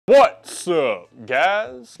What's up,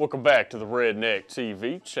 guys? Welcome back to the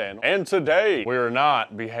RNTV channel. And today, we are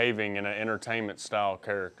not behaving in an entertainment style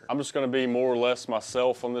character. I'm just gonna be more or less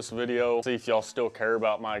myself on this video, see if y'all still care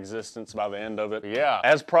about my existence by the end of it. But yeah,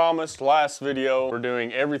 as promised last video, we're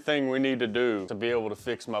doing everything we need to do to be able to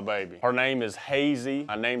fix my baby. Her name is Hazy.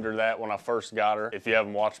 I named her that when I first got her. If you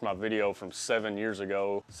haven't watched my video from 7 years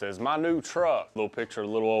ago, it says my new truck. Little picture of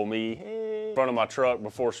little old me in front of my truck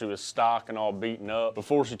before she was stock and all beaten up,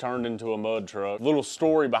 before she turned into a mud truck. Little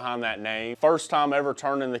story behind that name. First time ever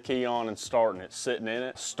turning the key on and starting it, sitting in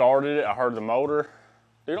it. Started it, I heard the motor.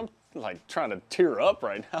 Dude, I'm like trying to tear up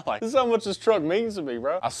right now. Like, this is how much this truck means to me,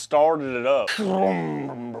 bro. I started it up.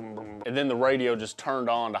 And then the radio just turned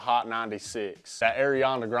on to Hot 96. That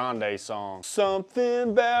Ariana Grande song. Something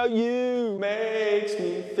about you makes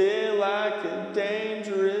me feel like a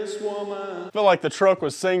dangerous woman. I feel like the truck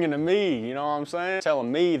was singing to me, you know what I'm saying?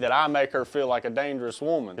 Telling me that I make her feel like a dangerous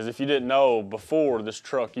woman. Because if you didn't know, before this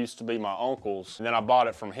truck used to be my uncle's, and then I bought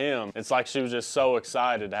it from him. It's like she was just so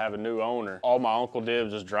excited to have a new owner. All my uncle did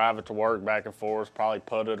was just drive it to work back and forth, probably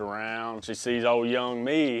put it around. She sees old young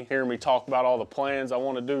me, hearing me talk about all the plans I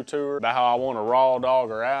want to do to her, about how I want to raw dog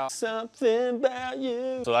her out. Something about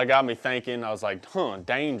you. So that got me thinking. I was like,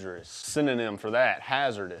 dangerous. Synonym for that,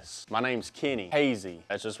 hazardous. My name's Kenny. Hazy.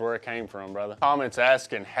 That's just where it came from, brother. Comments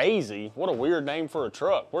asking, Hazy? What a weird name for a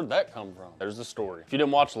truck. Where'd that come from? There's the story. If you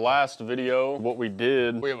didn't watch the last video, what we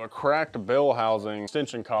did, we have a cracked bell housing.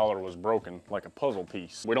 Extension collar was broken, like a puzzle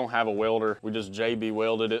piece. We don't have a welder. We just JB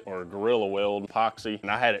welded it, or Gorilla Weld epoxy, and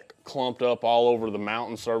I had it clumped up all over the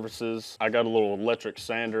mounting surfaces. I got a little electric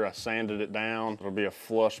sander. I sanded it down. It'll be a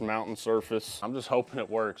flush mounting surface. I'm just hoping it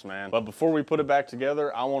works, man. But before we put it back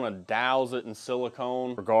together, I want to douse it in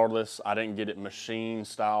silicone. Regardless, I didn't get it machine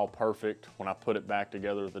style perfect when I put it back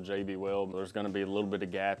together with the JB Weld. There's going to be a little bit of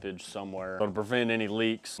gappage somewhere. So to prevent any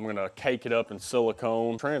leaks, I'm going to cake it up in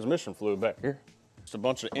silicone. Transmission fluid back here. Just a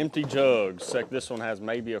bunch of empty jugs. Except this one has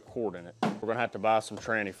maybe a quart in it. We're gonna have to buy some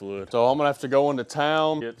tranny fluid. So I'm gonna have to go into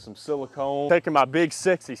town, get some silicone. Taking my big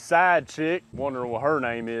sexy side chick, wondering what her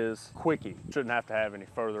name is, Quickie. Shouldn't have to have any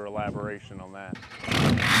further elaboration on that.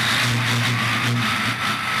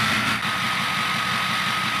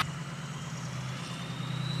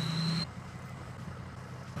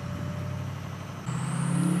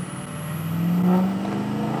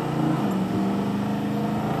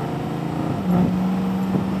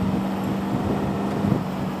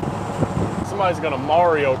 Somebody's gonna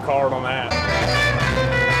Mario Kart on that.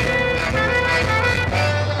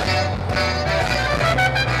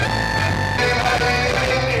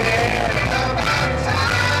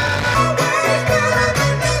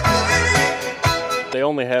 They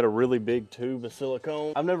only had a really big tube of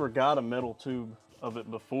silicone. I've never got a metal tube of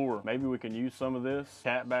it before. Maybe we can use some of this,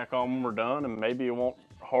 cap back on when we're done, and maybe it won't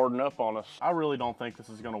harden up on us. I really don't think this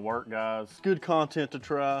is gonna work, guys. Good content to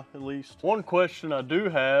try, at least. One question I do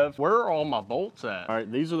have, where are all my bolts at? All right,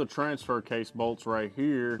 these are the transfer case bolts right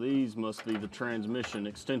here. These must be the transmission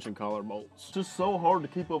extension collar bolts. It's just so hard to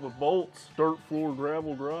keep up with bolts. Dirt floor,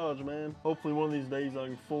 gravel garage, man. Hopefully one of these days I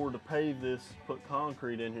can afford to pave this, put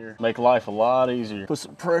concrete in here. Make life a lot easier. Put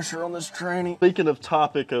some pressure on this tranny. Speaking of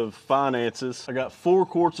topic of finances, I got 4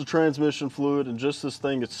 quarts of transmission fluid and just this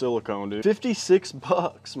thing is silicone, dude. 56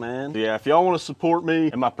 bucks. Man. Yeah, if y'all want to support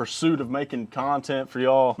me in my pursuit of making content for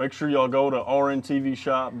y'all, make sure y'all go to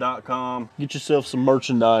rntvshop.com. Get yourself some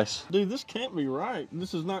merchandise. Dude, this can't be right.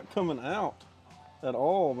 This is not coming out at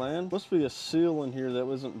all, man. Must be a seal in here that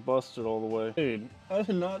wasn't busted all the way. Dude, I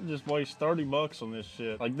did not just waste 30 bucks on this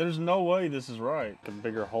shit. Like, there's no way this is right. A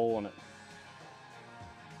bigger hole in it.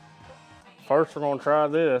 First, we're gonna try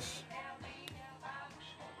this.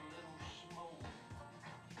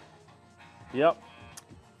 Yep.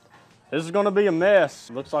 This is gonna be a mess.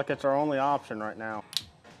 Looks like it's our only option right now.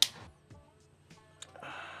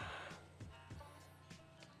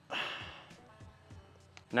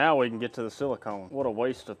 Now we can get to the silicone. What a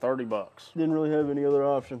waste of 30 bucks. Didn't really have any other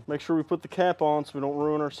option. Make sure we put the cap on so we don't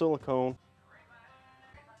ruin our silicone.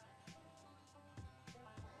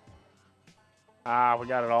 Ah, we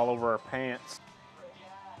got it all over our pants.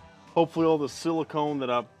 Hopefully all the silicone that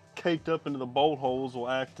I caked up into the bolt holes will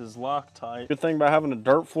act as Loctite. Good thing about having a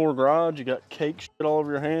dirt floor garage, you got cake shit all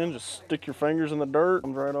over your hand. Just stick your fingers in the dirt,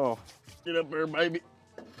 comes right off. Get up there, baby.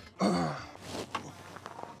 To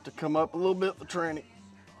come up a little bit, the tranny.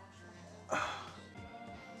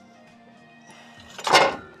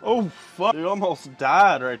 Oh, fuck. Dude, almost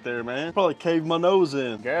died right there, man. Probably caved my nose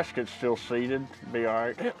in. Gasket's still seated. Be all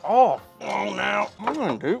right. Get off. Oh, now. Come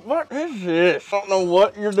on, dude. What is this? I don't know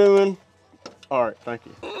what you're doing. All right, thank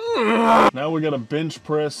you. Now we gotta bench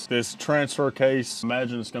press this transfer case.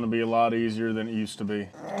 Imagine it's gonna be a lot easier than it used to be.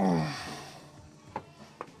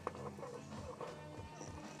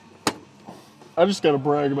 I just gotta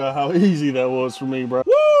brag about how easy that was for me, bro.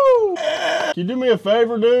 Woo! Can you do me a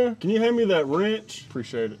favor, dude? Can you hand me that wrench?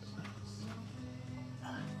 Appreciate it.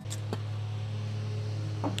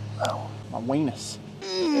 Oh, my weenus.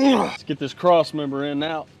 Let's get this cross member in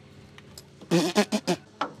now.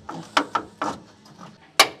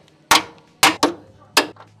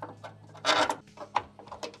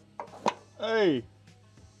 Hey.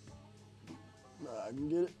 I can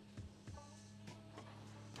get it.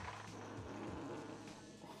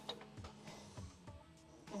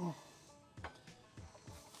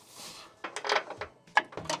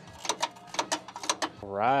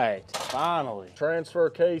 Right, finally. Transfer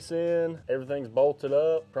case in, everything's bolted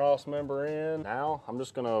up, cross member in. Now, I'm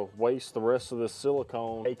just gonna waste the rest of this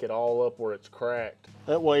silicone, take it all up where it's cracked.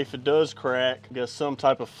 That way, if it does crack, I guess some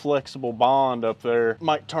type of flexible bond up there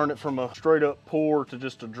might turn it from a straight up pour to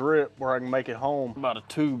just a drip where I can make it home. About a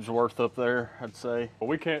tube's worth up there, I'd say. But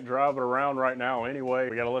we can't drive it around right now anyway.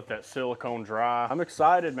 We gotta let that silicone dry. I'm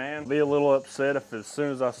excited, man. Be a little upset if as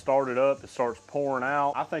soon as I start it up, it starts pouring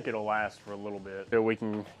out. I think it'll last for a little bit. So we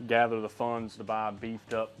can gather the funds to buy a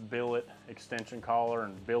beefed up billet extension collar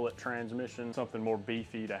and billet transmission, something more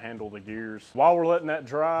beefy to handle the gears. While we're letting that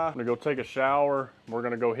dry, I'm gonna go take a shower. We're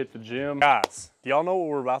gonna go hit the gym. Guys, do y'all know what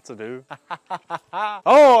we're about to do?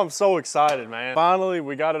 Oh, I'm so excited, man. Finally,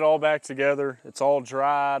 we got it all back together. It's all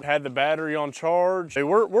dried. Had the battery on charge. Hey,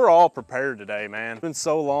 we're all prepared today, man. It's been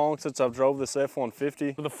so long since I've drove this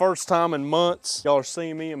F-150. For the first time in months, y'all are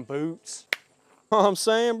seeing me in boots. You know what I'm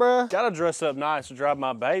saying, bruh? Gotta dress up nice to drive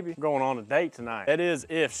my baby. I'm going on a date tonight. That is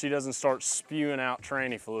if she doesn't start spewing out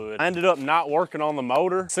tranny fluid. I ended up not working on the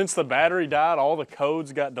motor. Since the battery died, all the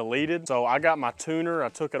codes got deleted. So I got my tuner, I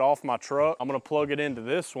took it off my truck. I'm gonna plug it into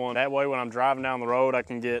this one. That way when I'm driving down the road, I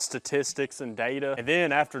can get statistics and data. And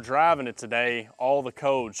then after driving it today, all the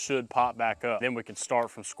codes should pop back up. Then we can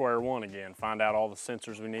start from square one again, find out all the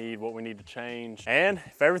sensors we need, what we need to change. And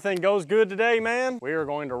if everything goes good today, man, we are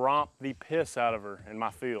going to romp the piss out of her in my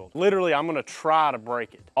field. Literally, I'm gonna try to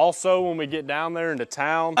break it. Also, when we get down there into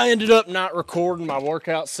town, I ended up not recording my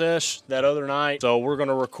workout sesh that other night. So we're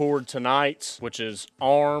gonna record tonight's, which is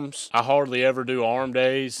arms. I hardly ever do arm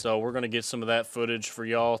days, so we're gonna get some of that footage for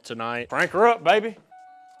y'all tonight. Crank her up, baby.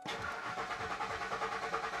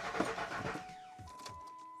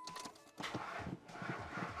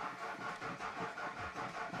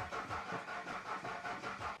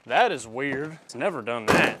 That is weird. It's never done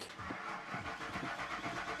that.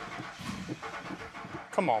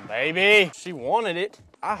 Come on, baby. She wanted it.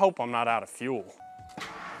 I hope I'm not out of fuel.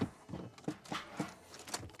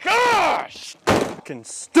 Gosh! Fucking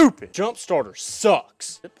stupid. Jump starter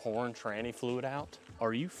sucks. Is it pouring tranny fluid out?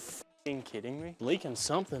 Are you fucking kidding me? Leaking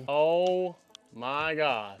something. Oh my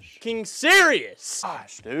gosh. Fucking serious.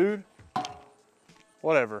 Gosh, dude.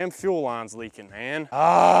 Whatever. Damn fuel line's leaking, man.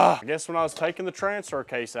 I guess when I was taking the transfer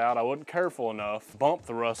case out, I wasn't careful enough. Bumped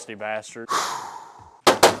the rusty bastard.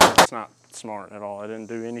 It's not smart at all. It didn't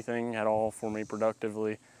do anything at all for me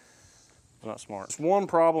productively. It's not smart. It's one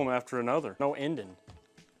problem after another. No ending.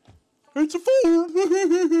 It's a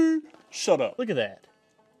Ford. Shut up. Look at that.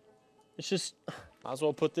 It's just, might as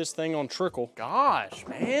well put this thing on trickle. Gosh,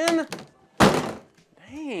 man.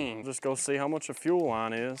 Dang. Just go see how much a fuel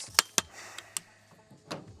line is.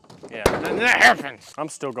 Yeah, that happens. I'm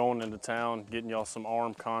still going into town, getting y'all some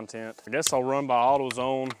ARM content. I guess I'll run by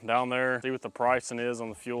AutoZone down there, see what the pricing is on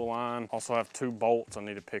the fuel line. Also have 2 bolts I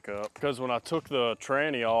need to pick up. Because when I took the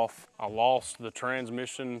tranny off, I lost the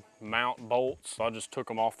transmission mount bolts. So I just took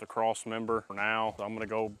them off the cross member for now. So I'm gonna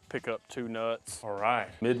go pick up 2 nuts. All right,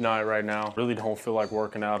 midnight right now. Really don't feel like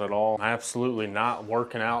working out at all. I'm absolutely not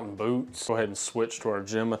working out in boots. Go ahead and switch to our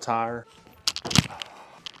gym attire.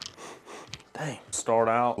 Dang. Start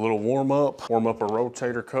out, a little warm up our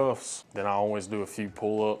rotator cuffs. Then I always do a few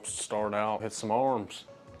pull-ups to start out, hit some arms.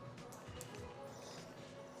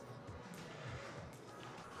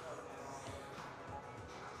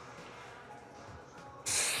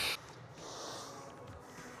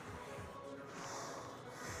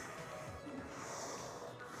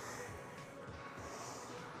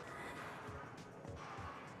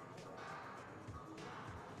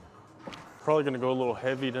 Probably gonna go a little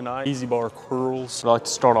heavy tonight. Easy bar curls. I like to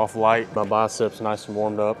start off light. My biceps nice and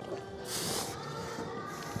warmed up.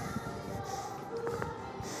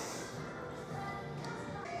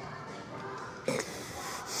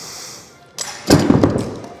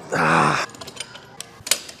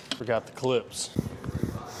 Forgot the clips.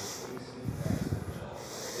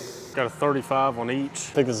 Got a 35 on each.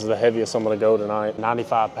 I think this is the heaviest I'm gonna go tonight,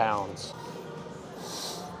 95 pounds.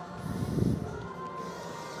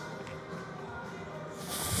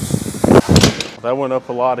 That went up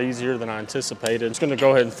a lot easier than I anticipated. Just gonna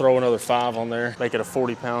go ahead and throw another 5 on there, make it a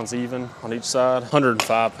 40 pounds even on each side,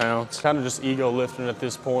 105 pounds. Kind of just ego lifting at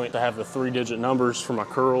this point to have the 3-digit numbers for my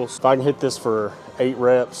curls. If I can hit this for 8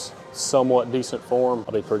 reps, somewhat decent form,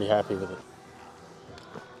 I'll be pretty happy with it.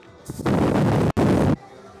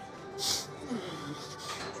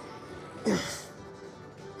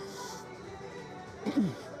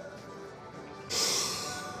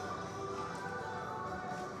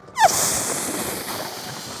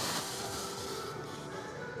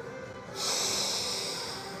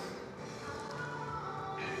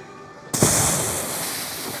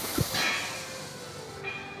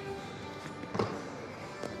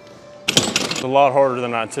 A lot harder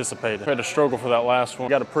than I anticipated. I had to struggle for that last one.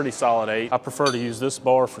 Got a pretty solid 8. I prefer to use this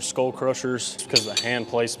bar for skull crushers because the hand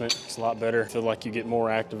placement is a lot better. I feel like you get more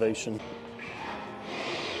activation.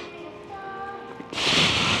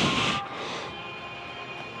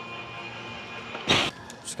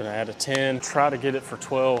 Just gonna add a 10, try to get it for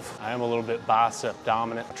 12. I am a little bit bicep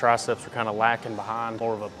dominant. My triceps are kind of lacking behind,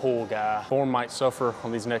 more of a pull guy. Form might suffer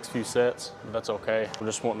on these next few sets, but that's okay. We're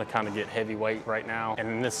just wanting to kind of get heavyweight right now. And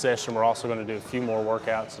in this session, we're also gonna do a few more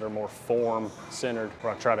workouts that are more form centered,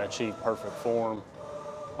 where I try to achieve perfect form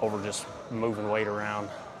over just moving weight around.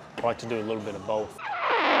 I like to do a little bit of both.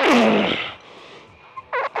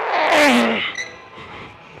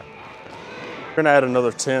 We're gonna add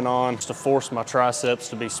another 10 on just to force my triceps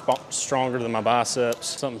to be stronger than my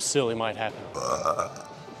biceps. Something silly might happen.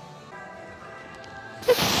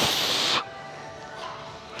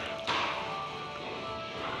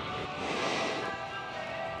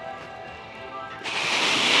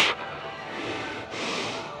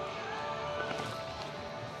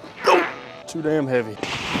 Too damn heavy.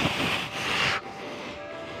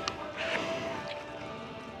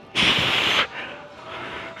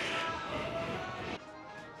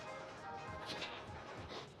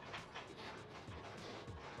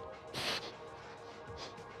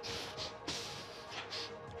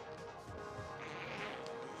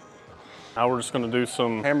 Now we're just gonna do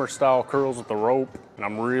some hammer style curls with the rope, and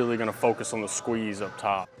I'm really gonna focus on the squeeze up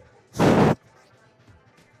top.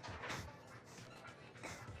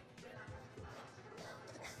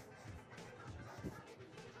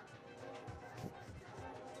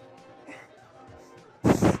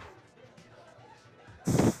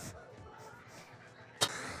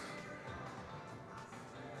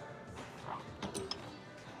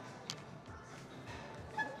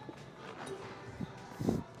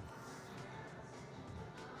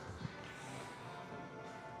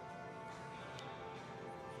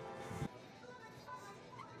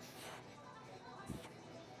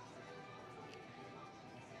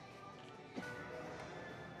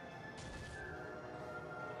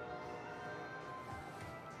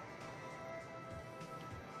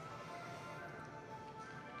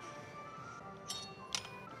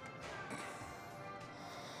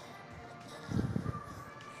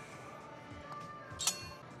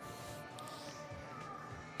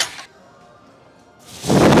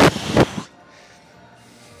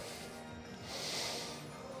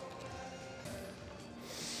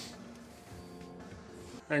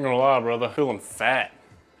 Ain't gonna lie, brother, feeling fat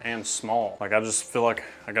and small. Like, I just feel like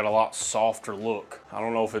I got a lot softer look. I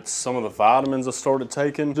don't know if it's some of the vitamins I started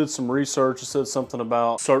taking. Did some research, it said something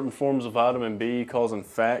about certain forms of vitamin B causing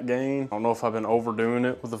fat gain. I don't know if I've been overdoing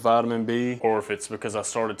it with the vitamin B or if it's because I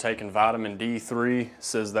started taking vitamin D3. It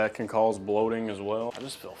says that can cause bloating as well. I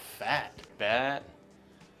just feel fat. That,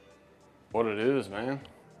 what it is, man.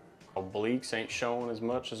 Obliques ain't showing as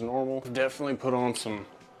much as normal. Definitely put on some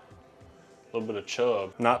little bit of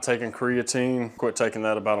chub. Not taking creatine, quit taking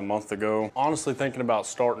that about a month ago. Honestly thinking about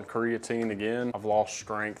starting creatine again. I've lost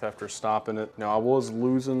strength after stopping it. Now I was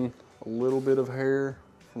losing a little bit of hair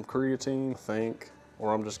from creatine, I think,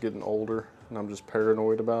 or I'm just getting older and I'm just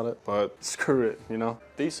paranoid about it, but screw it, you know?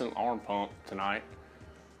 Decent arm pump tonight.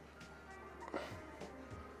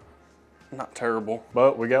 Not terrible,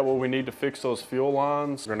 but we got what we need to fix those fuel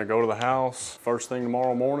lines. We're gonna go to the house first thing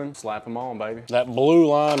tomorrow morning, slap them on, baby. That blue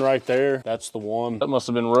line right there, that's the one. That must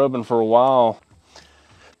have been rubbing for a while.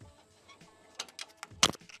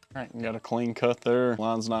 All right, got a clean cut there.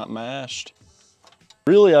 Line's not mashed.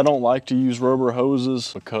 Really, I don't like to use rubber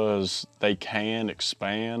hoses because they can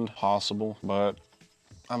expand, possible, but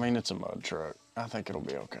I mean, it's a mud truck. I think it'll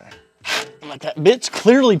be okay. Like, that bit's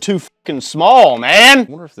clearly too fucking small, man. I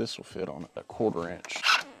wonder if this will fit on it, that 1/4 inch.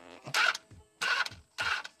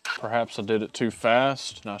 Perhaps I did it too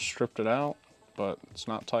fast and I stripped it out, but it's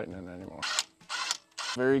not tightening anymore.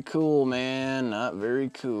 Very cool, man. Not very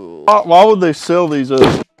cool. Why would they sell these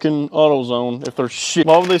fucking AutoZone if they're shit?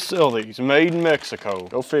 Why would they sell these? Made in Mexico.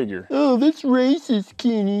 Go figure. Oh, that's racist,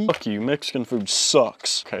 Kenny. Fuck you. Mexican food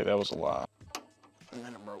sucks. Okay, that was a lie. And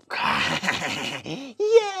then it broke. Yeah!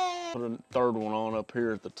 Put a third one on up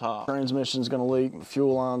here at the top. Transmission's gonna leak. The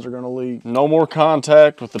fuel lines are gonna leak. No more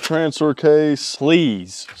contact with the transfer case.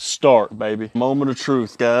 Please start, baby. Moment of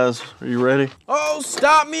truth, guys. Are you ready? Oh,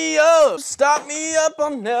 stop me up. Stop me up.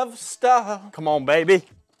 I'll never stop. Come on, baby.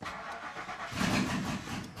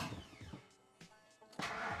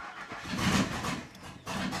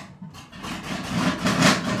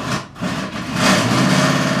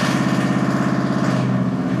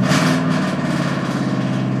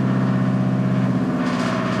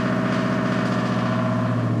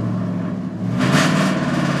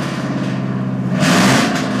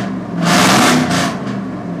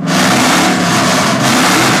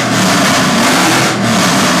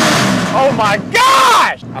 Oh my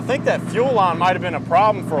gosh! I think that fuel line might have been a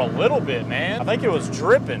problem for a little bit, man. I think it was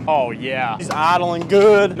dripping. Oh yeah. He's idling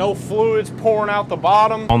good. No fluids pouring out the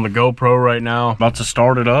bottom. On the GoPro right now, about to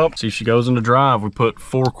start it up. See if she goes into drive. We put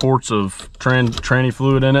 4 quarts of tranny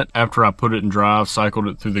fluid in it. After I put it in drive, cycled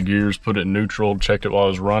it through the gears, put it in neutral, checked it while I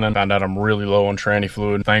was running. Found out I'm really low on tranny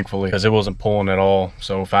fluid, thankfully, because it wasn't pulling at all.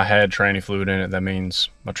 So if I had tranny fluid in it, that means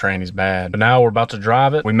my tranny's bad. But now we're about to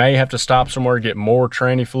drive it. We may have to stop somewhere, get more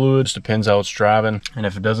tranny fluid. Just depends how it's driving. And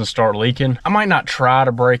if it doesn't start leaking, I might not try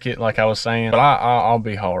to break it like I was saying, but I'll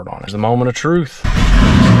be hard on it. It's the moment of truth.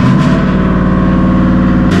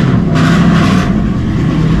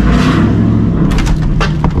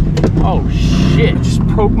 Oh shit, just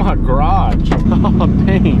broke my garage. Oh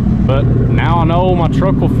dang. But now I know my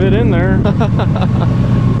truck will fit in there.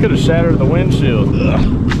 Could have shattered the windshield.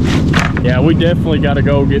 Ugh. Yeah, we definitely got to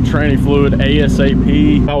go get tranny fluid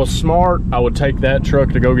ASAP. If I was smart, I would take that truck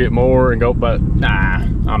to go get more and go, but nah,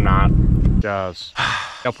 I'm not. Guys,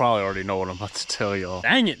 y'all probably already know what I'm about to tell y'all.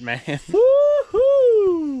 Dang it, man.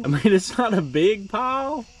 Woohoo! I mean, it's not a big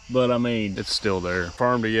pile, but I mean, it's still there.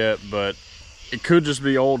 Confirmed it yet, but it could just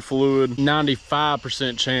be old fluid.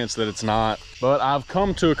 95% chance that it's not. But I've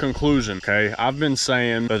come to a conclusion, okay? I've been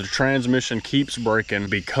saying that the transmission keeps breaking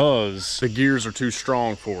because the gears are too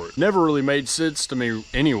strong for it. Never really made sense to me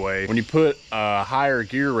anyway. When you put a higher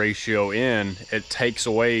gear ratio in, it takes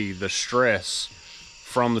away the stress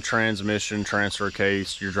from the transmission, transfer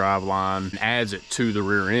case, your drive line, and adds it to the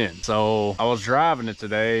rear end. So I was driving it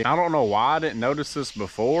today. I don't know why I didn't notice this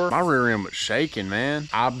before. My rear end was shaking, man.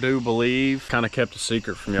 I do believe, kind of kept a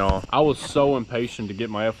secret from y'all, I was so impatient to get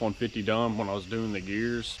my F-150 done when I was doing the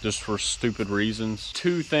gears, just for stupid reasons.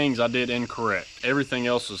 2 things I did incorrect. Everything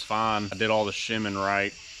else was fine. I did all the shimming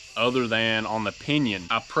right. Other than on the pinion.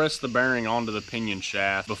 I pressed the bearing onto the pinion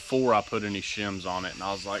shaft before I put any shims on it, and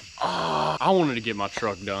I was like, oh, I wanted to get my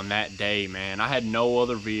truck done that day, man. I had no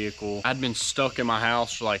other vehicle. I'd been stuck in my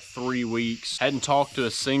house for like 3 weeks. Hadn't talked to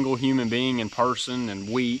a single human being in person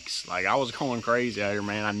in weeks. Like, I was going crazy out here,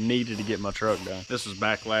 man. I needed to get my truck done. This was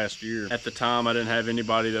back last year. At the time, I didn't have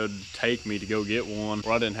anybody that would take me to go get one,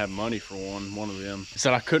 or I didn't have money for one of them. He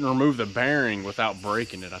said I couldn't remove the bearing without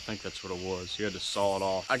breaking it. I think that's what it was. You had to saw it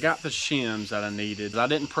off. I got the shims that I needed. I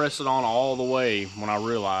didn't press it on all the way when I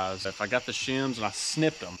realized if I got the shims and I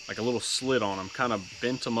snipped them, like a little slit on them, kind of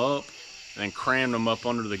bent them up and then crammed them up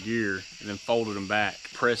under the gear and then folded them back,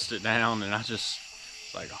 pressed it down, and I just,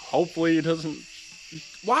 like, hopefully it doesn't,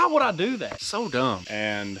 why would I do that? So dumb.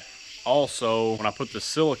 And also, when I put the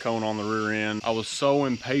silicone on the rear end, I was so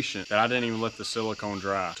impatient that I didn't even let the silicone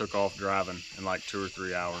dry. Took off driving in like 2 or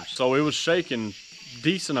 3 hours. So it was shaking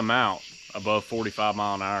decent amount above 45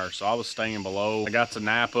 mile an hour, so I was staying below. I got to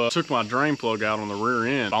Napa, took my drain plug out on the rear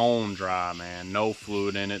end, bone dry, man, no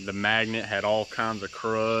fluid in it. The magnet had all kinds of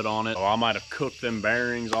crud on it, so I might have cooked them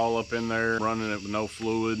bearings all up in there, running it with no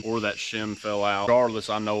fluid, or that shim fell out. Regardless,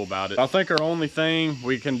 I know about it. I think our only thing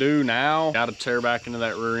we can do now, got to tear back into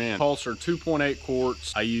that rear end. Pulsar 2.8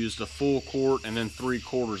 quarts, I used a full quart and then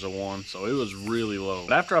 3/4 of one, so it was really low.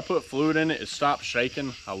 But after I put fluid in it, it stopped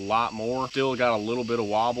shaking a lot more. Still got a little bit of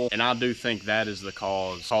wobble, and I do think that is the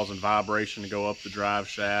cause, causing vibration to go up the drive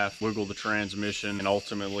shaft, wiggle the transmission, and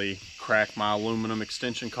ultimately crack my aluminum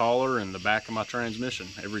extension collar in the back of my transmission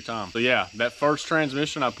every time. So yeah, that first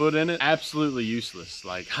transmission I put in it, absolutely useless.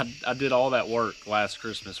 Like, I did all that work last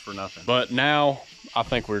Christmas for nothing. But now I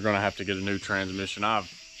think we're gonna have to get a new transmission. I've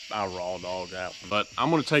I raw dog that one. But I'm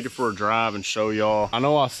gonna take it for a drive and show y'all. I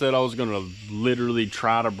know I said I was gonna literally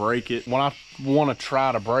try to break it. When I want to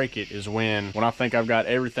try to break it is when I think I've got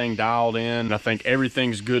everything dialed in and I think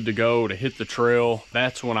everything's good to go to hit the trail.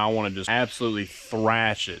 That's when I want to just absolutely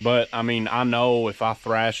thrash it. But I mean, I know if I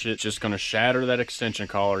thrash it, it's just gonna shatter that extension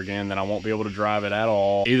collar again, then I won't be able to drive it at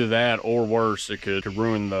all. Either that or worse, it could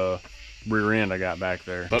ruin the rear end I got back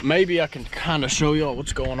there. But maybe I can kind of show y'all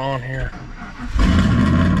what's going on here.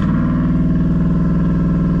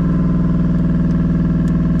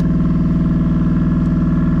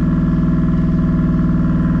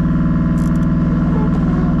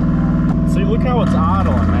 See, look how it's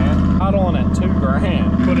idling, man. Idling at $2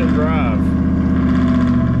 grand. Put it in drive.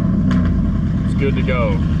 It's good to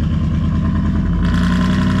go.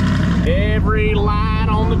 Every light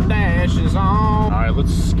on the dash is on. All right,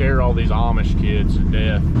 let's scare all these Amish kids to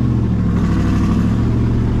death.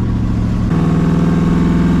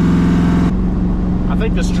 I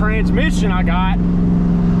think this transmission I got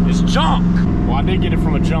is junk. Well, I did get it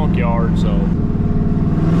from a junkyard, so.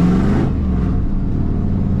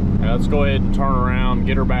 Yeah, let's go ahead and turn around,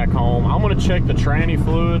 get her back home. I'm gonna check the tranny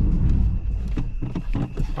fluid.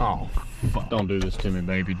 Oh, fuck. Don't do this to me,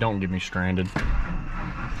 baby. Don't get me stranded.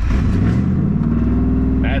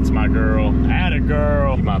 That's my girl. Atta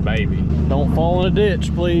girl. My baby. Don't fall in a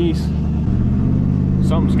ditch, please.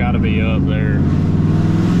 Something's got to be up there.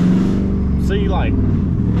 See, like,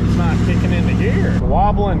 it's not kicking into gear. The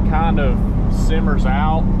wobbling kind of simmers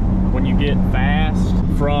out when you get fast.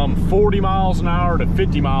 From 40 miles an hour to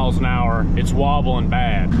 50 miles an hour, it's wobbling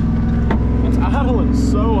bad. It's idling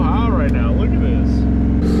so high right now. Look at this.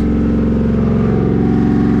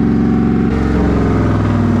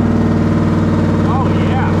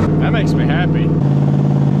 That makes me happy.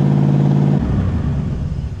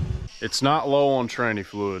 It's not low on tranny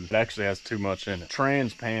fluid. It actually has too much in it.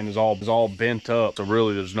 Trans pan is all bent up, so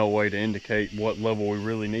really there's no way to indicate what level we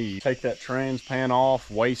really need. Take that trans pan off,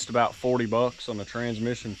 waste about 40 bucks on the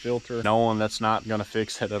transmission filter, knowing that's not gonna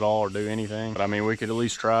fix it at all or do anything. But I mean, we could at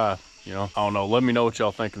least try, you know? I don't know, let me know what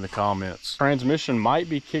y'all think in the comments. Transmission might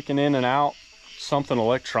be kicking in and out something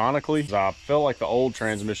electronically. I felt like the old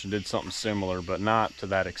transmission did something similar, but not to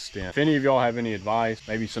that extent. If any of y'all have any advice,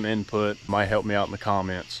 maybe some input, might help me out in the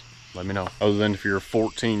comments. Let me know. Other than if you're a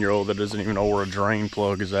 14-year-old that doesn't even know where a drain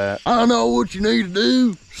plug is at. I know what you need to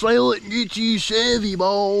do. Sell it and get you a Chevy,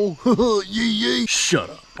 ball. Yeah. Shut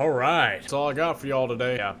up. All right. That's all I got for y'all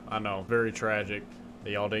today. Yeah, I know. Very tragic that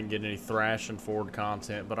y'all didn't get any thrashing Ford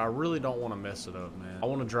content, but I really don't want to mess it up, man. I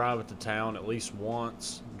want to drive it to town at least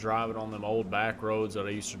once, drive it on them old back roads that I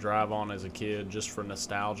used to drive on as a kid just for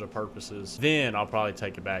nostalgia purposes. Then I'll probably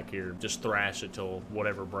take it back here, just thrash it till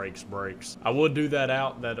whatever breaks. I would do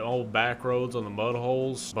that old back roads on the mud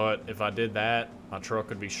holes, but if I did that, my truck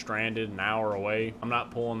would be stranded an hour away. I'm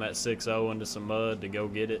not pulling that 6.0 into some mud to go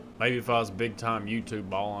get it. Maybe if I was big time YouTube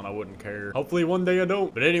balling, I wouldn't care. Hopefully one day I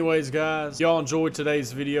don't. But anyways, guys, y'all enjoyed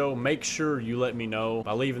today's video. Make sure you let me know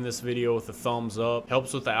by leaving this video with a thumbs up.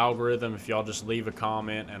 Helps with the algorithm if y'all just leave a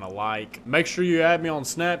comment and a like. Make sure you add me on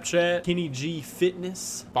Snapchat, Kenny G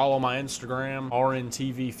Fitness. Follow my Instagram,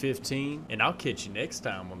 RNTV 15. And I'll catch you next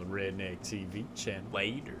time on the Redneck TV channel.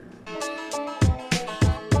 Later.